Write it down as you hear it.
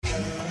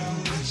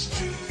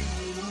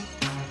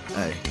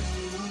Hey,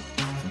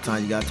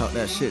 sometimes you gotta talk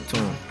that shit to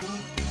him.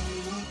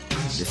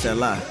 Just that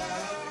lie.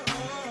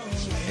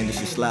 And this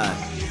shit slide.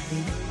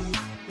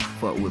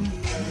 Fuck with me.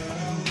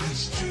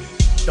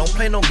 Don't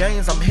play no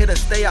games, I'm here to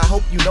stay, I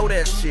hope you know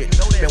that shit.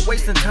 Been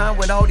wasting time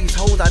with all these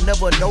hoes, I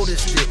never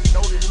noticed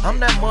it. I'm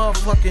that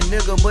motherfucking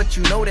nigga, but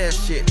you know that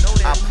shit.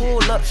 I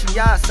pull up, she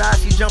outside,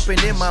 she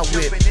jumping in my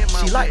whip.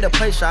 She like to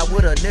play shy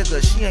with a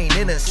nigga, she ain't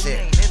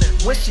innocent.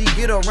 When she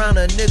get around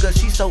a nigga,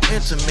 she so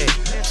intimate.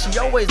 She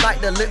always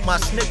like to lick my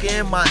Snicker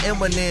and my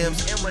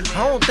M&Ms.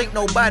 I don't think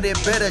nobody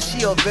better,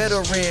 she a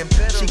veteran.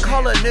 She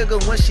call a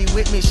nigga when she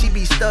with me, she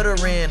be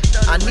stuttering.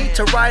 I need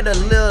to write a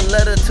little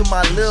letter to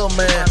my little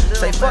man.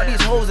 Say fuck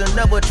these hoes and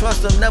never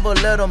trust them, never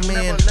let them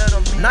in.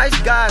 Nice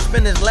guys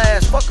finish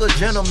last, fuck a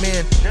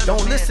gentleman.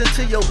 Don't listen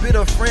to your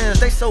bitter friends,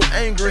 they so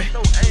angry.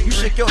 You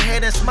shook your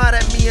head and smiled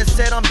at me and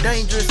said I'm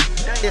dangerous.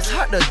 It's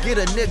hard to get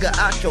a nigga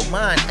out your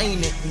mind,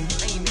 ain't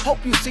it? Hope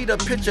you see the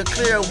picture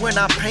clear when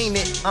I paint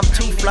it. I'm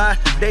too fly,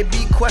 they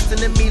be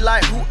questioning me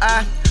like who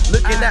I.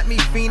 Looking at me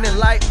fiending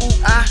like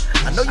ooh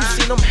I know you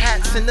seen them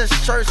hats and the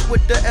shirts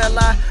with the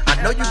L.I.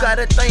 I know you got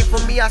a thing for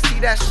me, I see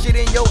that shit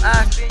in your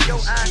eye.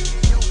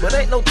 But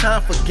ain't no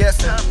time for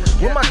guessing.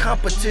 With my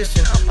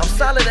competition, I'm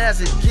solid as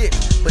it get,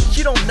 but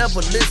you don't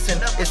never listen.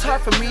 It's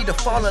hard for me to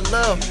fall in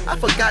love, I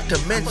forgot to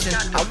mention.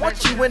 I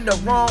want you in the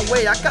wrong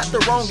way, I got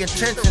the wrong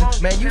intention.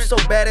 Man, you so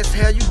bad as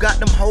hell, you got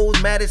them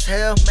hoes mad as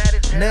hell.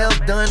 Nails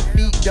done,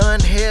 feet done,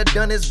 hair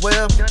done as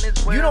well.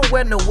 You don't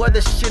wear no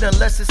other shit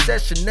unless it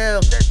says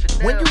Chanel.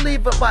 When you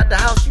leave up out the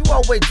house, you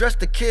always dress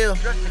to kill.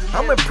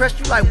 I'm impressed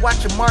you like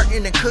watching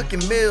Martin and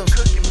cooking meals.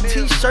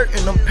 T-shirt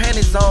and them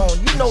panties on,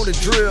 you know the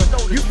drill.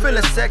 You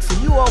feeling sexy,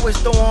 you always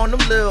throw on them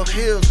little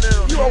heels.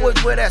 You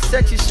always wear that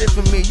sexy shit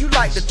for me, you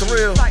like the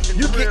thrill.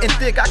 You getting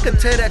thick, I can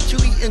tell that you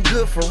eating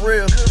good for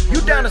real.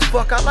 You down as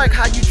fuck, I like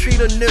how you treat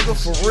a nigga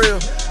for real.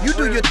 You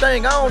do your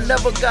thing, I don't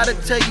never gotta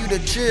tell you to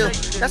chill.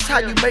 That's how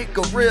you make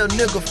a real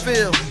nigga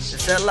feel.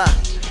 It's that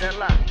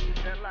lie.